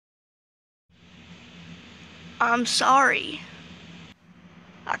I'm sorry.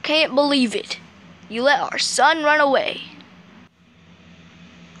 I can't believe it. You let our son run away.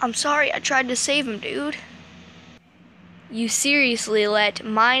 I'm sorry I tried to save him, dude. You seriously let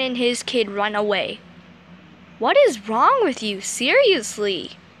mine and his kid run away. What is wrong with you?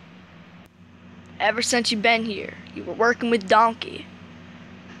 Seriously. Ever since you've been here, you were working with Donkey.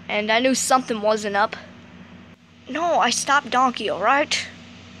 And I knew something wasn't up. No, I stopped Donkey, alright?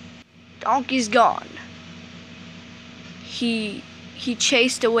 Donkey's gone. He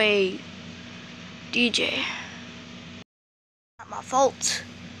chased away DJ. Not my fault.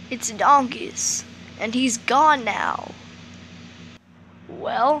 It's Donkey's. And he's gone now.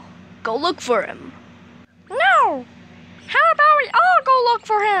 Well, go look for him. No! How about we all go look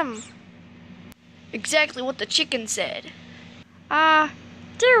for him? Exactly what the chicken said.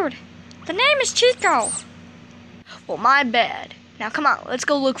 Dude, the name is Chico. Well, my bad. Now come on, let's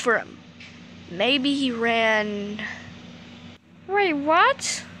go look for him. Maybe he ran... Wait,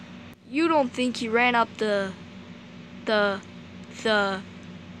 what? You don't think he ran up the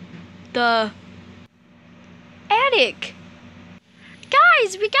attic?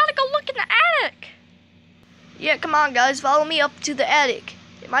 Guys, we gotta go look in the attic. Yeah, come on, guys, follow me up to the attic.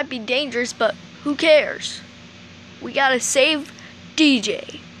 It might be dangerous, but who cares? We gotta save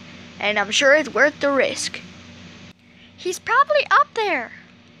DJ, and I'm sure it's worth the risk. He's probably up there.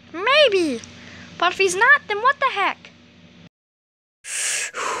 Maybe. But if he's not, then what the heck?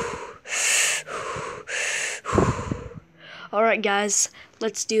 Alright, guys,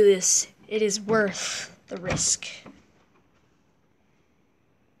 let's do this. It is worth the risk.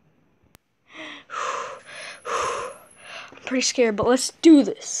 I'm pretty scared, but let's do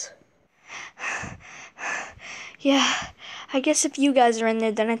this. Yeah, I guess if you guys are in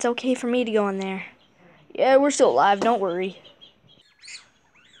there, then it's okay for me to go in there. Yeah, we're still alive, don't worry.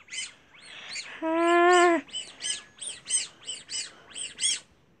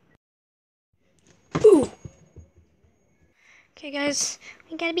 Ooh. Okay, guys,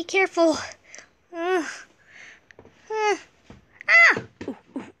 we gotta be careful. Ooh, ooh,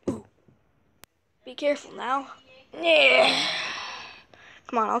 ooh. Be careful now. Yeah.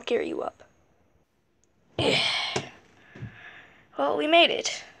 Come on, I'll carry you up. Yeah. Well, we made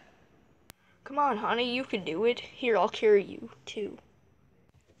it. Come on, honey, you can do it. Here, I'll carry you, too.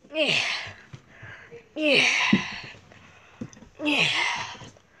 Yeah. Yeah. Yeah.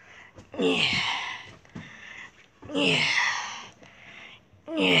 Yeah. Yeah.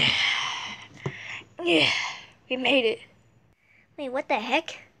 Yeah. Yeah. We made it. Wait, what the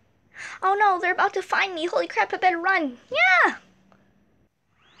heck? Oh no, they're about to find me. Holy crap, I better run. Yeah!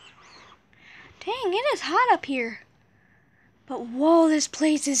 Dang, it is hot up here. But whoa, this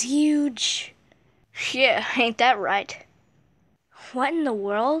place is huge. Yeah, ain't that right? What in the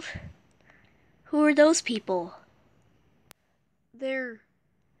world? Who are those people? They're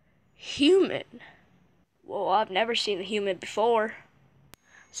human. Whoa, I've never seen a human before.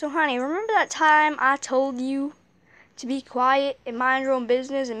 So honey, remember that time I told you to be quiet and mind your own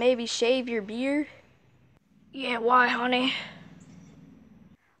business and maybe shave your beard? Yeah, why, honey?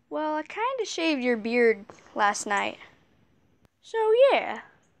 Well, I kinda shaved your beard last night. So yeah.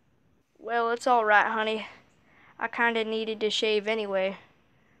 Well, it's alright, honey. I kinda needed to shave anyway.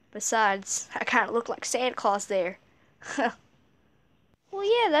 Besides, I kinda look like Santa Claus there. Well,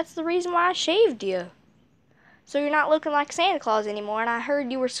 yeah, that's the reason why I shaved you. So you're not looking like Santa Claus anymore, and I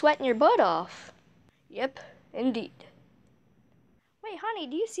heard you were sweating your butt off. Yep, indeed. Wait, honey,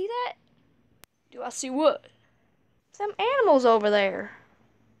 do you see that? Do I see what? Some animals over there.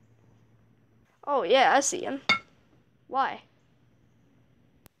 Oh, yeah, I see them. Why?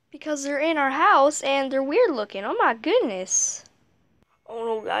 Because they're in our house, and they're weird looking. Oh, my goodness. Oh,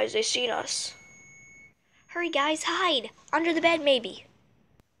 no, guys, they seen us. Hurry, guys, hide. Under the bed, maybe.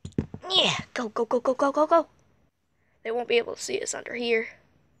 Yeah, go, go, go, go, go, go, go. They won't be able to see us under here.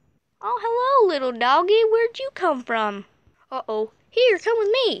 Oh, hello, little doggy. Where'd you come from? Uh-oh. Here, come with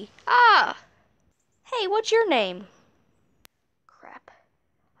me. Ah. Hey, what's your name? Crap.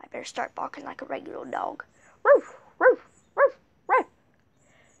 I better start barking like a regular dog. Roof, roof, roof, roof.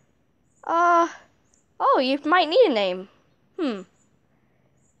 Oh, you might need a name.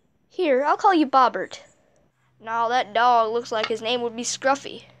 Here, I'll call you Bobbert. No, that dog looks like his name would be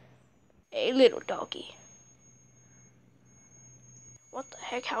Scruffy. Hey, little doggy. What the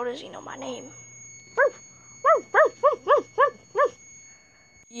heck? How does he know my name?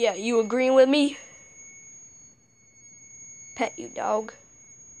 Yeah, you agreeing with me? Pet you, dog.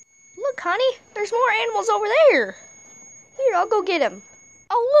 Look, honey, there's more animals over there. Here, I'll go get him.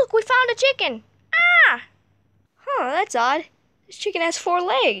 Oh, look, we found a chicken. Ah! Huh, that's odd. This chicken has 4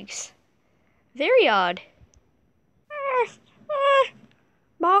 legs. Very odd.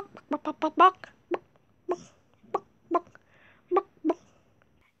 Bark, bark, bark, bark, bark, bark, bark, bark, bark, bark.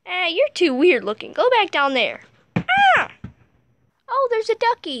 You're too weird looking. Go back down there. Ah! Oh, there's a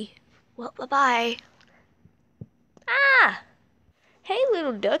ducky. Well, bye-bye. Ah! Hey,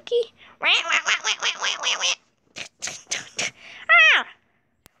 little ducky. Ah!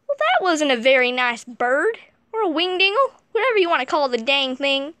 Well, that wasn't a very nice bird. Or a wingdingle. Whatever you want to call the dang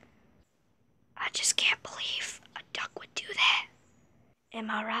thing. I just can't believe a duck would do that. Am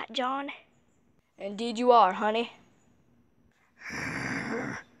I right, John? Indeed you are, honey.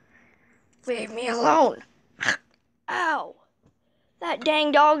 Leave me alone. Ow! That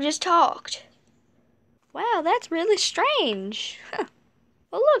dang dog just talked. Wow, that's really strange. Huh.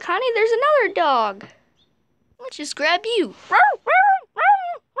 Well, look, honey, there's another dog. Let's just grab you.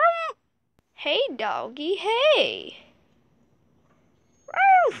 Hey, doggy, hey.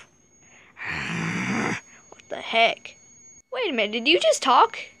 What the heck? Wait a minute, did you just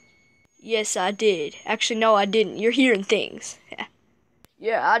talk? Yes, I did. Actually, no, I didn't. You're hearing things.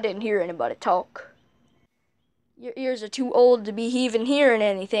 Yeah, I didn't hear anybody talk. Your ears are too old to be even hearing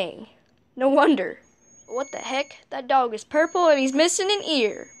anything. No wonder. What the heck? That dog is purple and he's missing an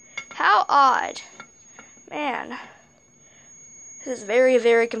ear. How odd. Man. This is very,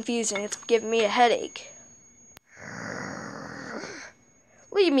 very confusing. It's giving me a headache.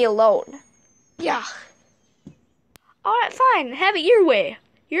 Leave me alone. Yeah. Alright, fine. Have it your way.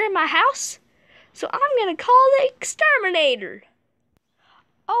 You're in my house, so I'm gonna call the exterminator.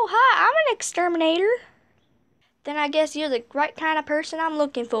 Oh, hi, I'm an exterminator. Then I guess you're the right kind of person I'm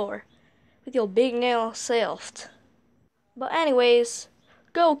looking for. With your big nail self. But anyways,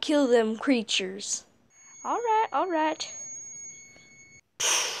 go kill them creatures. Alright, alright.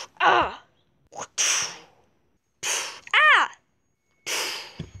 Ah! Ah!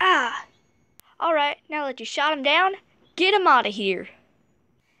 Ah! Alright, now that you shot him down, get him out of here.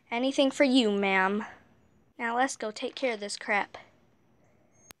 Anything for you, ma'am. Now let's go take care of this crap.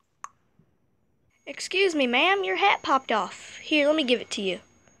 Excuse me, ma'am, your hat popped off. Here, let me give it to you.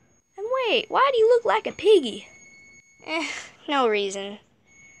 And wait, why do you look like a piggy? No reason.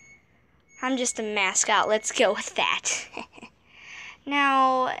 I'm just a mascot, let's go with that.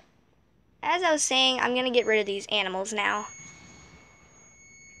 Now, as I was saying, I'm gonna get rid of these animals now.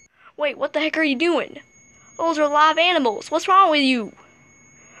 Wait, what the heck are you doing? Those are live animals. What's wrong with you?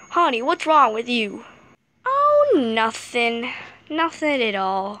 Honey, what's wrong with you? Oh, nothing. Nothing at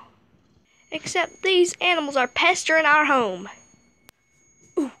all. Except these animals are pestering our home.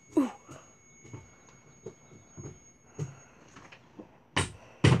 Ooh, ooh.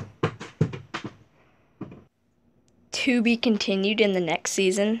 To be continued in the next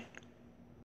season.